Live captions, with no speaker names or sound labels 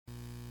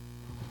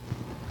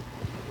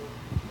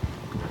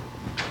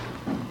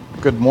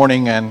Good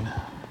morning and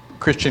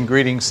Christian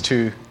greetings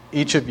to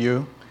each of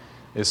you.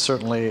 It's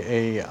certainly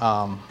a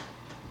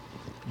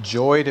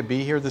joy to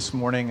be here this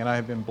morning, and I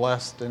have been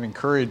blessed and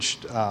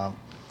encouraged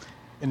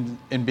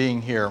in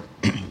being here.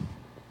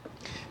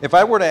 If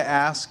I were to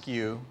ask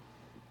you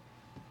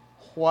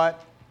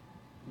what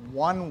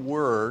one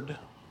word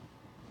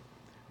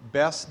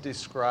best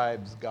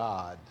describes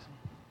God,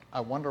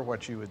 I wonder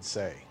what you would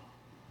say.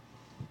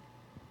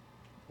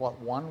 What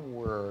one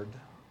word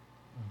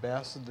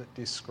best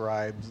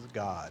describes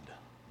God?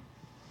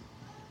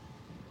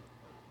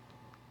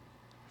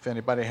 If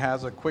anybody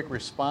has a quick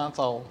response,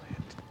 I'll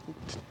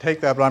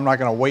take that, but I'm not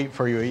going to wait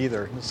for you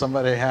either. Does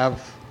somebody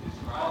have?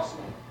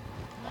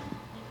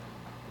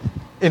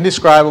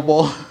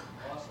 Indescribable.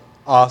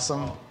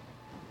 Awesome.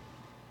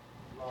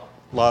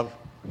 Love.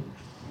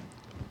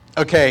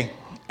 Okay,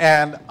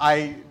 and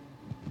I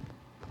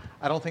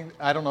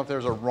don't know if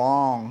there's a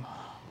wrong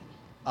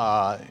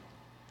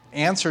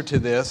answer to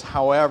this.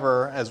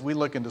 However, as we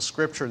look into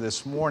Scripture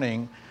this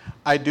morning,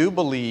 I do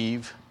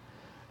believe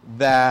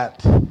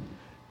that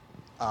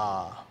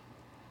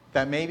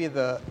maybe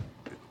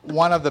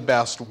one of the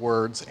best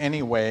words,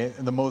 anyway,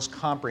 the most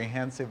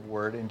comprehensive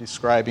word in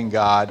describing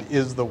God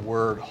is the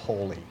word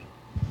holy.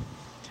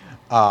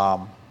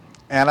 And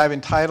I've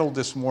entitled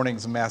this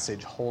morning's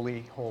message,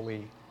 Holy,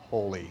 Holy,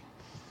 Holy.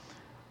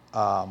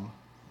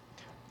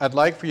 I'd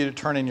like for you to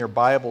turn in your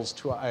Bibles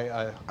to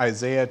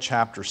Isaiah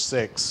chapter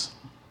 6.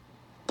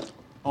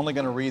 Only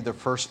going to read the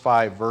first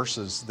 5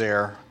 verses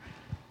there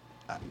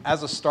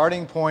as a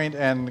starting point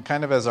and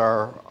kind of as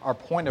our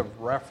point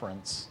of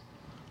reference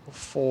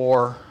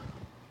for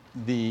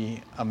the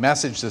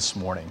message this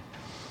morning.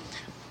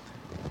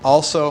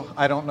 Also,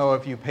 I don't know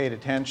if you paid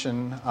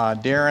attention,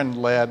 Darren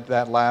led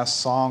that last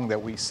song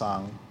that we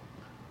sung,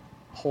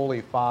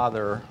 Holy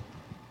Father,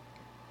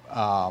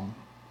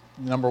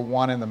 number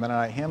 1 in the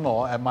Mennonite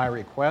hymnal at my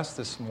request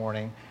this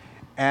morning.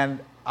 And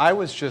I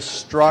was just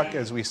struck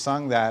as we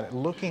sung that,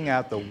 looking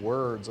at the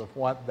words of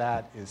what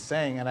that is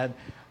saying. And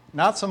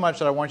not so much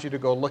that I want you to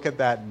go look at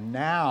that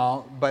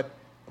now, but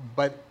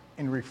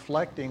in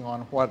reflecting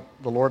on what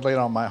the Lord laid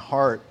on my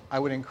heart, I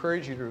would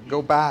encourage you to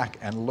go back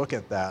and look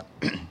at that.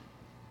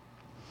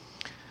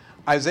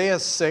 Isaiah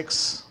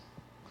 6,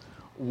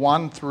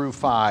 1 through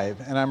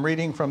 5, and I'm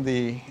reading from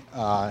the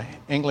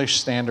English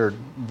Standard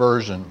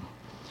Version.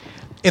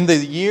 In the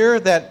year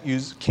that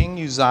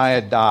King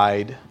Uzziah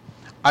died,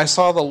 I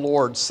saw the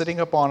Lord sitting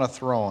upon a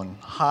throne,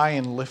 high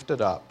and lifted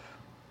up,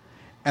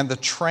 and the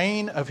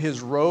train of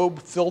his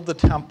robe filled the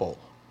temple.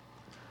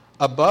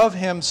 Above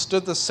him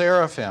stood the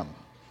seraphim.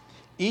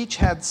 Each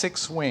had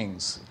 6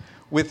 wings.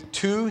 With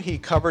 2 he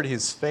covered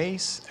his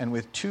face, and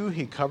with 2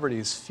 he covered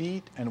his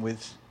feet, and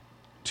with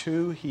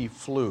 2 he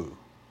flew.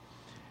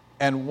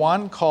 And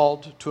one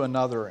called to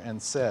another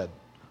and said,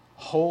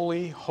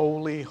 Holy,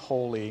 holy,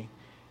 holy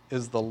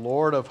is the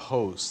Lord of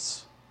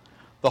hosts.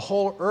 The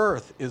whole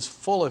earth is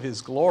full of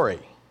his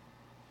glory.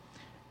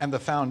 And the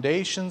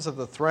foundations of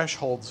the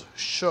thresholds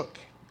shook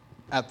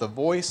at the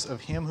voice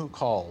of him who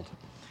called.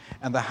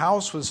 And the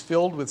house was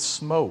filled with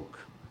smoke.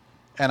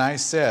 And I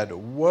said,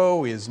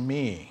 Woe is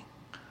me,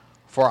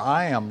 for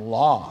I am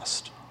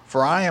lost,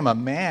 for I am a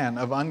man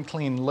of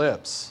unclean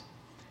lips,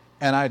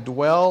 and I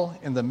dwell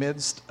in the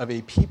midst of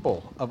a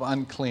people of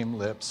unclean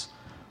lips,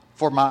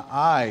 for my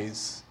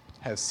eyes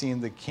have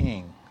seen the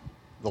King,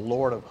 the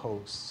Lord of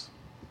hosts.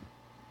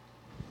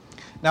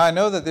 Now, I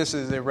know that this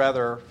is a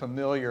rather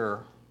familiar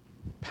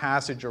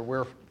passage, or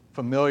we're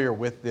familiar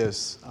with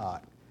this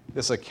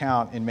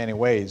account in many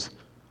ways.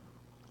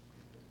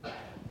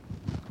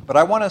 But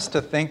I want us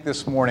to think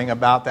this morning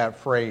about that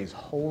phrase,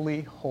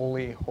 Holy,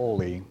 holy,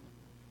 holy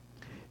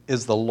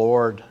is the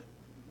Lord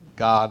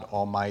God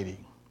Almighty.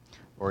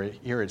 Or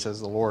here it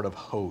says the Lord of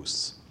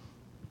hosts.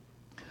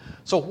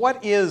 So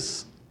what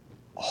is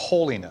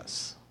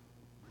holiness?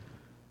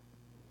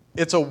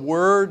 It's a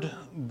word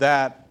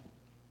that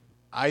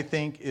I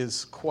think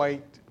is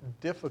quite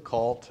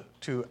difficult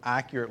to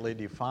accurately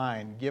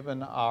define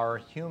given our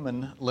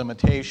human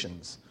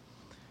limitations.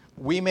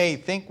 We may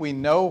think we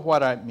know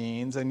what it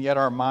means, and yet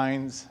our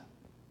minds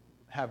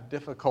have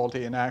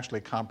difficulty in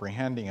actually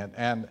comprehending it.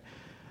 And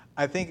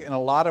I think in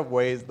a lot of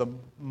ways, the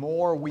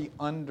more we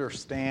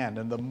understand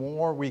and the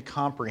more we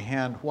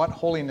comprehend what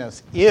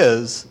holiness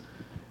is,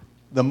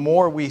 the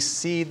more we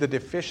see the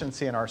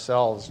deficiency in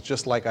ourselves,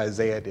 just like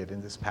Isaiah did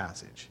in this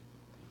passage.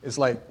 It's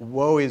like,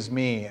 woe is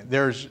me.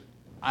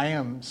 I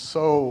am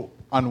so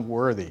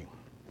unworthy.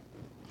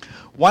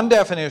 One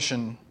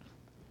definition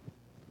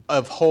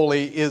of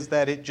holy is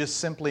that it just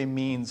simply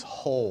means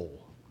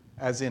whole,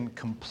 as in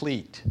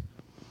complete.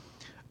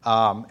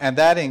 And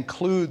that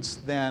includes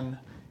then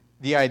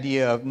the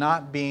idea of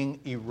not being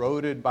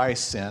eroded by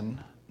sin,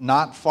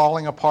 not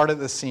falling apart at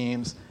the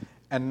seams,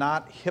 and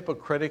not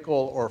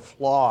hypocritical or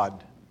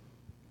flawed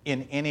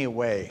in any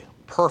way.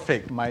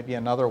 Perfect might be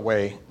another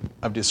way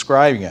of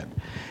describing it.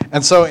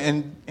 And so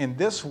in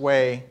this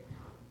way,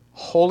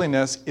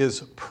 holiness is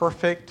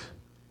perfect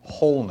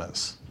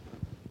wholeness.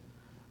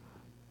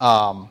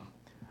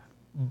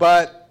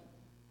 But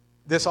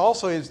This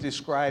also is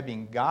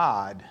describing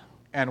God,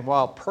 and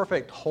while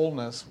perfect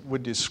wholeness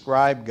would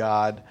describe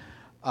God,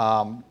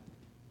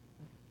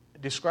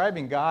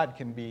 describing God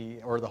can be,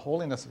 or the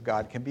holiness of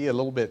God can be a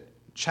little bit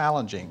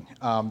challenging.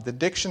 The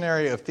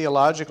Dictionary of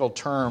Theological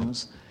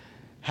Terms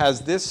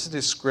has this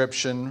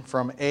description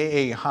from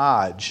A.A.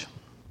 Hodge.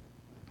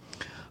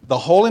 The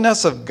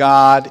holiness of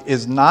God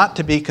is not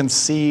to be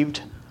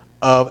conceived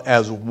of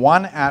as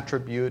one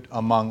attribute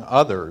among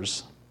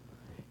others.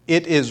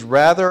 It is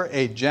rather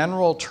a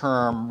general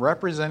term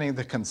representing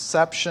the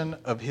conception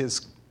of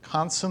his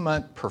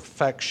consummate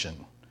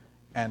perfection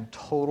and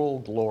total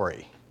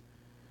glory.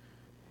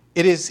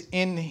 It is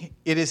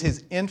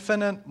his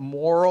infinite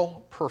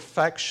moral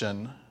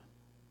perfection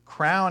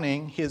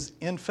crowning his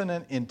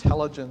infinite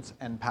intelligence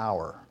and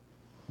power.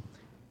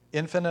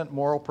 Infinite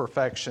moral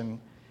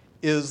perfection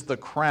is the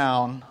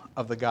crown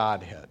of the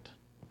Godhead.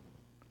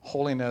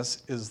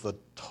 Holiness is the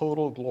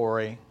total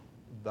glory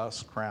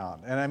thus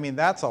crowned. And I mean,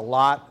 that's a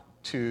lot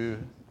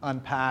to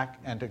unpack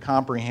and to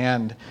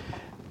comprehend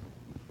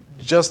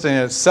just in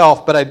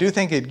itself, but I do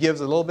think it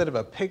gives a little bit of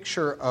a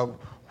picture of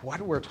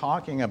what we're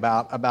talking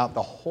about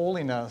the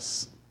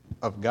holiness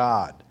of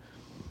God.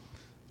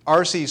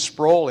 R.C.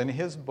 Sproul, in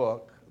his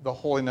book, The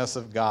Holiness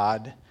of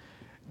God,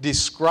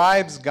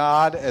 describes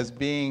God as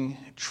being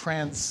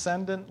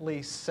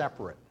transcendently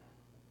separate.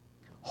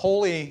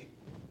 Holy,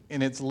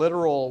 in its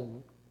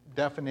literal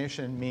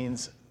definition,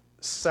 means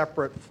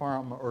separate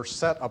from or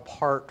set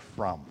apart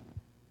from.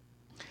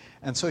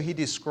 And so he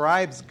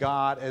describes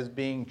God as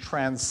being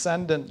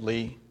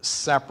transcendently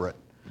separate.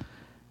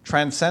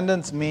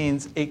 Transcendence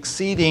means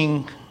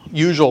exceeding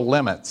usual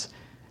limits.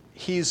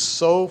 He's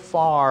so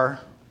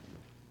far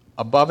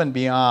above and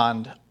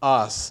beyond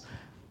us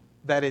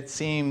that it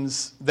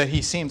seems that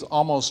he seems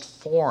almost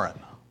foreign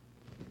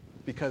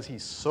because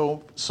he's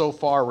so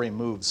far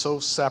removed, so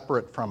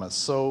separate from us,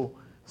 so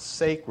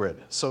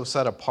sacred, so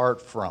set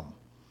apart from.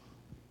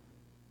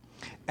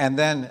 And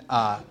then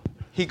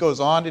he goes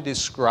on to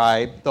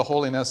describe the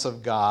holiness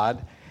of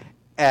God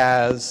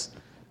as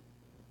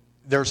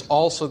there's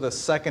also the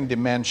second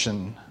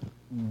dimension,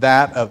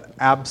 that of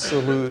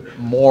absolute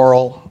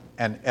moral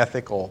and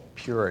ethical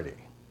purity.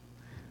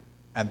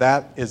 And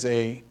that is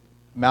a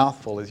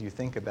mouthful as you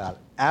think about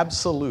it.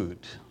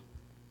 Absolute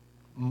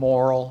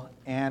moral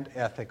and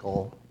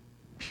ethical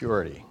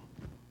purity.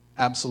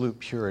 Absolute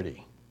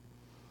purity.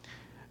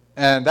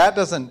 And that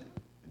doesn't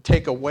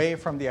take away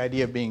from the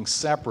idea of being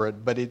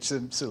separate, but it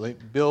simply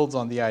builds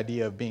on the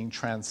idea of being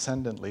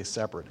transcendently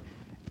separate.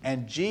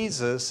 And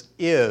Jesus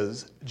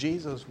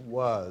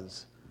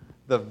was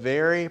the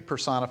very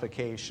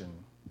personification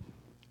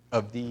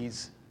of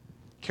these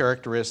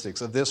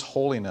characteristics, of this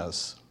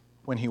holiness,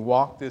 when he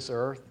walked this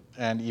earth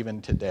and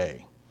even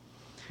today.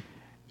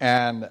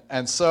 And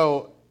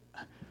so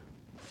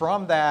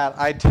from that,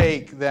 I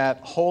take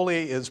that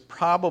holy is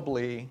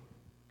probably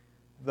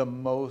the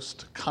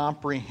most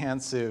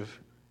comprehensive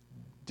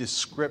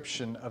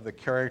description of the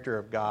character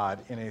of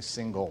God in a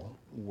single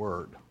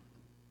word.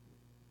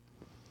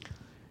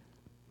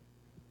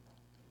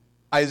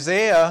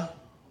 Isaiah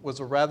was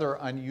a rather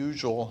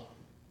unusual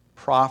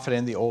prophet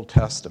in the Old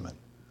Testament.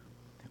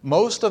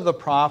 Most of the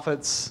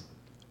prophets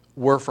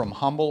were from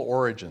humble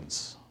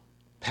origins,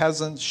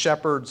 peasants,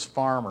 shepherds,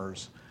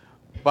 farmers,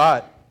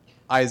 but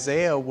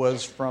Isaiah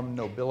was from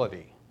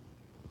nobility.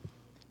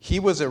 He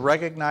was a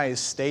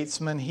recognized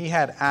statesman. He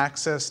had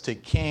access to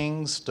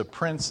kings, to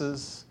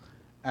princes,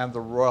 and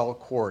the royal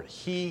court.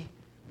 He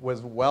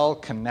was well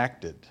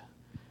connected.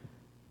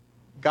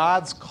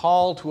 God's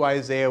call to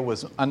Isaiah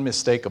was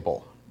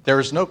unmistakable. There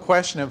is no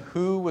question of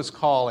who was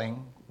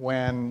calling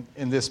when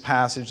in this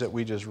passage that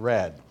we just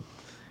read.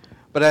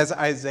 But as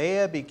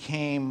Isaiah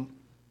became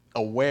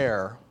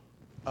aware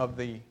of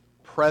the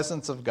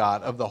presence of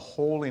God, of the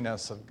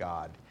holiness of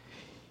God,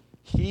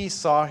 he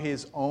saw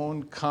his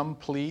own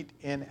complete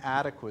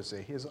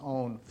inadequacy, his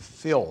own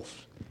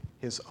filth,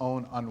 his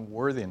own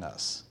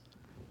unworthiness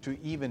to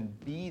even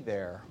be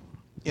there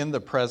in the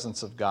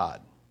presence of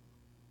God.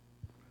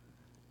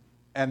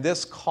 And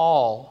this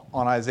call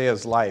on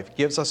Isaiah's life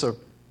gives us a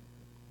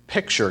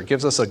picture,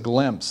 gives us a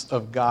glimpse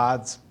of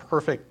God's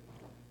perfect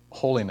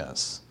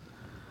holiness.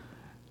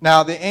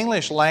 Now, the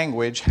English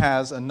language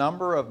has a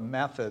number of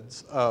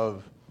methods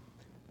of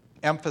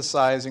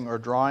emphasizing or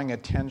drawing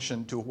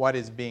attention to what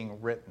is being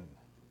written.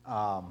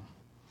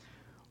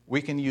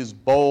 We can use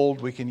bold,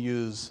 we can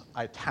use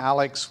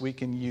italics, we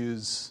can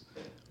use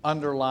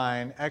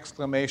underline,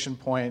 exclamation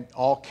point,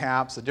 all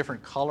caps, a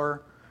different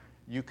color.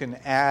 You can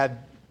add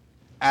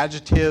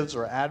adjectives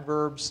or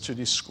adverbs to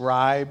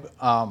describe,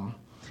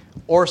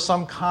 or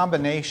some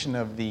combination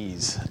of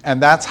these. And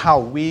that's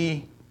how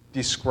we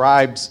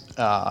describe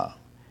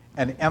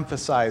and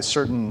emphasize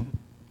certain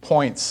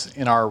points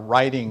in our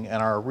writing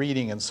and our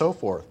reading and so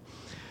forth.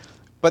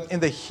 But in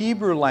the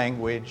Hebrew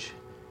language,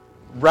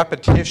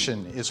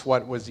 repetition is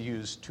what was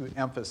used to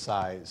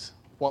emphasize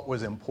what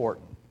was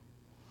important.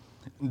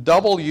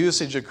 Double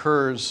usage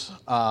occurs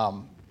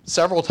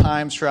several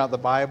times throughout the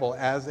Bible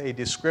as a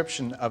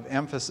description of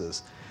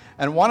emphasis.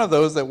 And one of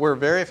those that we're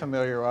very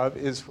familiar of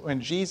is when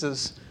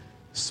Jesus,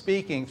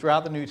 speaking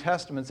throughout the New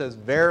Testament, says,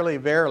 "Verily,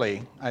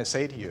 verily, I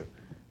say to you."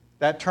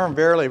 That term,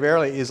 verily,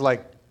 verily, is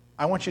like,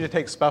 I want you to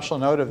take special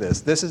note of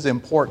this. This is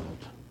important.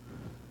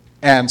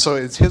 And so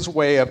it's his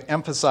way of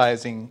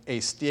emphasizing a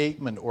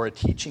statement or a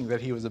teaching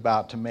that he was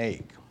about to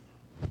make.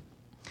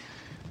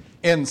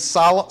 In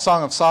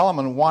Song of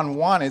Solomon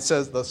 1:1, it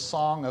says the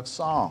Song of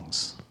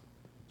Songs,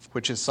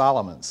 which is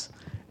Solomon's.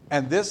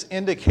 And this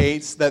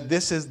indicates that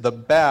this is the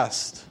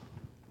best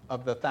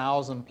of the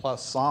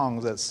 1,000+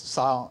 songs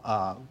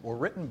that were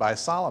written by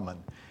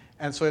Solomon.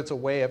 And so it's a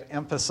way of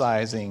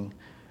emphasizing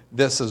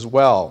this as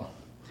well.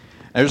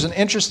 There's an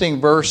interesting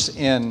verse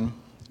in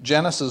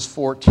Genesis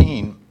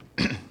 14.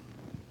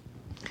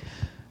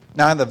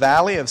 Now in the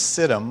valley of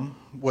Siddim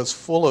was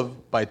full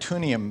of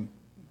bitumen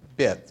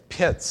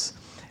pits,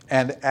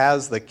 and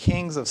as the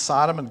kings of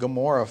Sodom and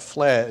Gomorrah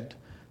fled,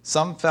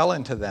 some fell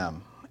into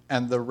them,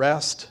 and the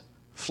rest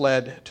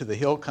fled to the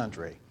hill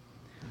country.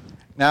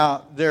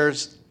 Now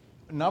there's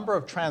a number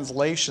of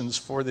translations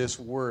for this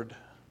word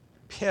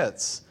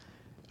pits,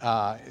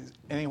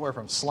 anywhere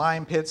from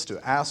slime pits to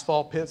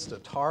asphalt pits to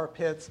tar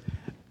pits.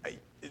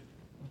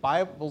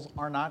 Bibles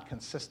are not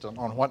consistent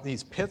on what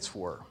these pits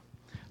were.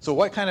 So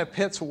what kind of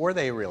pits were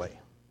they really?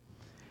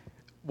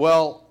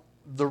 Well,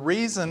 the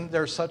reason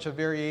there's such a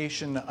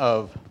variation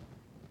of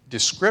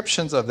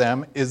descriptions of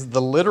them is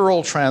the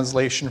literal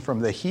translation from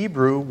the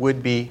Hebrew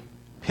would be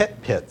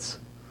pits.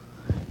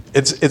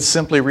 It's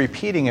simply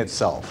repeating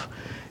itself.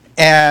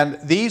 And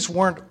these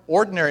weren't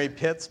ordinary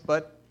pits,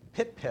 but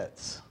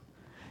pits.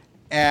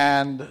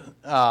 And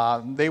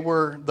they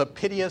were the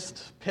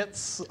pittiest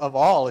pits of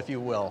all, if you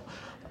will.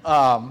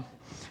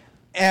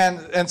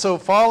 And so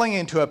falling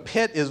into a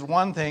pit is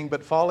one thing,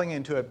 but falling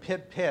into a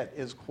pit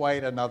is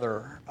quite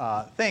another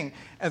thing.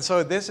 And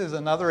so this is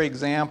another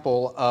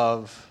example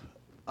of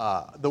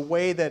the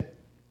way that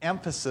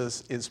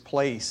emphasis is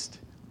placed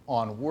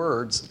on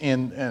words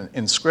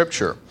in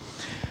Scripture.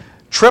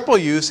 Triple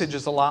usage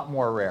is a lot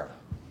more rare.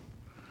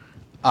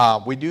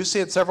 We do see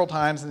it several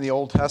times in the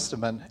Old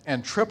Testament,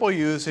 and triple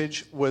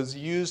usage was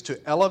used to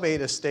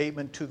elevate a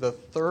statement to the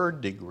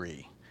third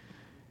degree,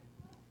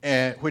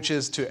 which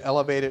is to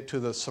elevate it to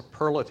the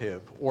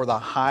superlative or the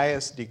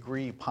highest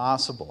degree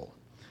possible.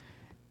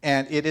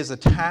 And it is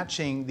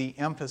attaching the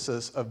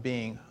emphasis of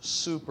being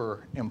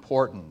super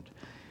important.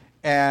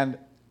 And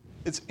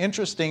it's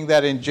interesting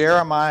that in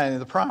Jeremiah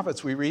and the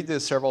prophets, we read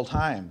this several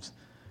times.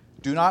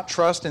 Do not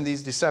trust in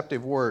these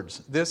deceptive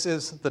words. This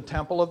is the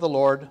temple of the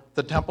Lord,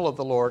 the temple of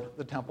the Lord,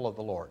 the temple of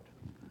the Lord.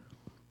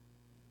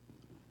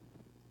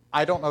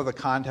 I don't know the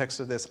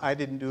context of this. I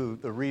didn't do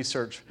the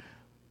research.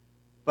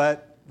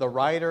 But the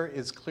writer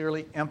is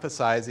clearly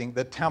emphasizing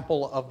the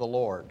temple of the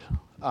Lord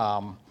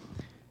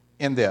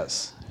in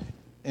this.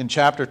 In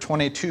chapter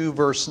 22,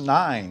 verse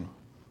 29.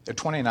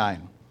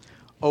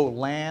 O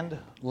land,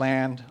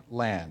 land,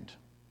 land,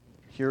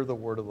 hear the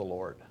word of the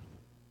Lord.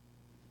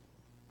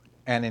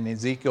 And in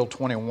Ezekiel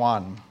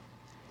 21,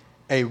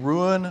 a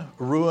ruin,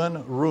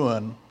 ruin,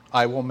 ruin,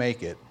 I will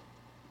make it.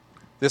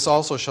 This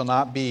also shall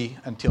not be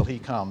until he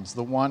comes,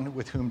 the one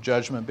with whom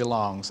judgment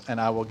belongs, and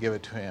I will give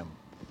it to him.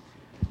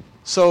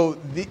 So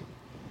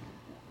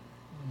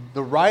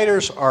the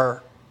writers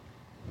are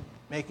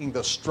making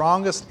the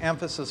strongest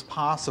emphasis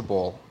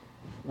possible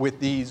with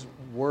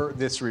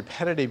this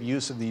repetitive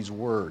use of these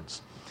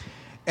words.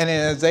 And in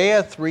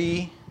Isaiah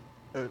 3,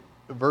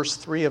 verse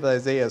 3 of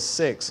Isaiah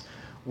 6,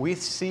 we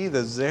see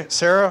the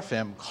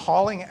seraphim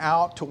calling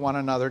out to one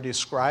another,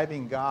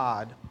 describing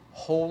God,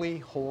 holy,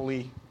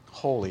 holy,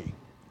 holy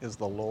is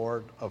the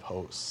Lord of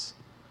hosts.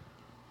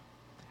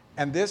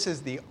 And this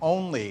is the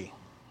only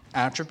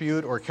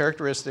attribute or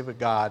characteristic of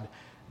God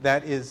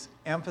that is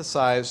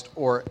emphasized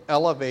or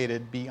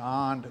elevated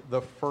beyond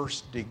the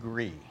first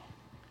degree.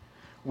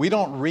 We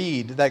don't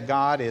read that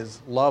God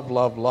is love,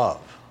 love,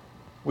 love.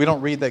 We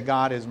don't read that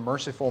God is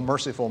merciful,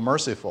 merciful,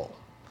 merciful.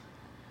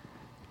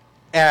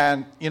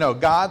 And,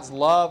 God's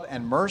love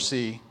and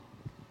mercy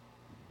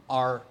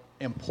are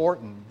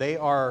important. They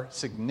are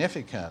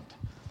significant.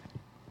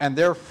 And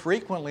they're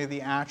frequently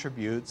the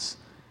attributes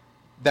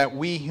that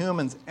we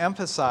humans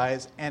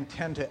emphasize and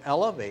tend to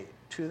elevate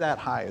to that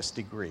highest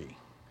degree.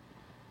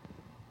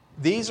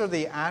 These are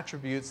the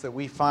attributes that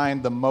we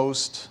find the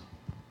most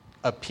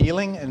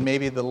appealing and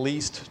maybe the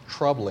least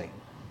troubling.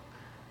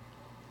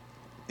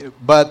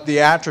 But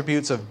the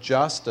attributes of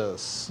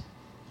justice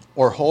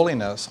or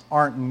holiness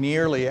aren't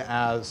nearly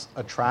as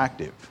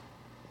attractive.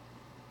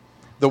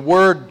 The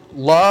word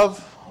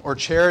love or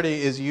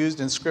charity is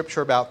used in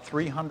Scripture about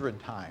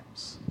 300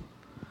 times.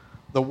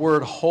 The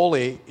word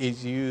holy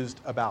is used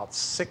about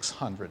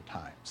 600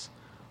 times.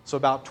 So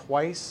about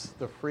twice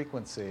the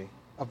frequency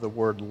of the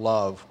word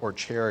love or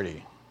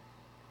charity.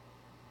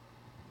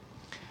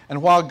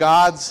 And while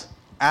God's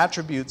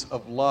attributes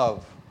of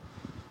love,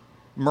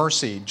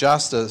 mercy,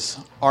 justice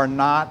are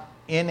not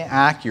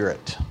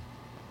inaccurate,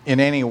 in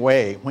any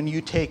way, when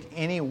you take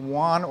any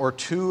one or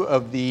two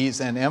of these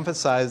and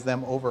emphasize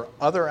them over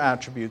other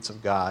attributes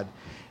of God,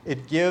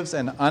 it gives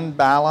an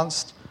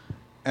unbalanced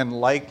and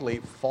likely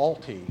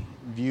faulty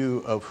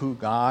view of who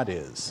God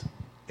is.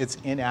 It's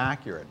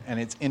inaccurate and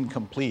it's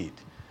incomplete.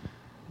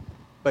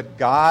 But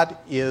God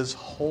is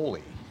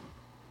holy.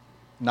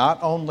 Not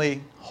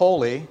only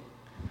holy,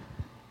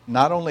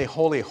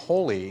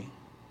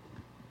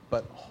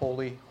 but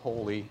holy,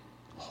 holy,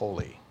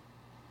 holy.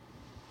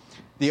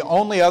 The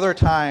only other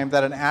time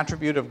that an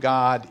attribute of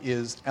God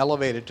is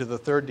elevated to the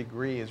third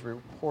degree is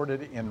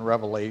reported in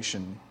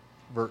Revelation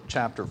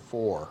chapter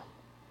 4.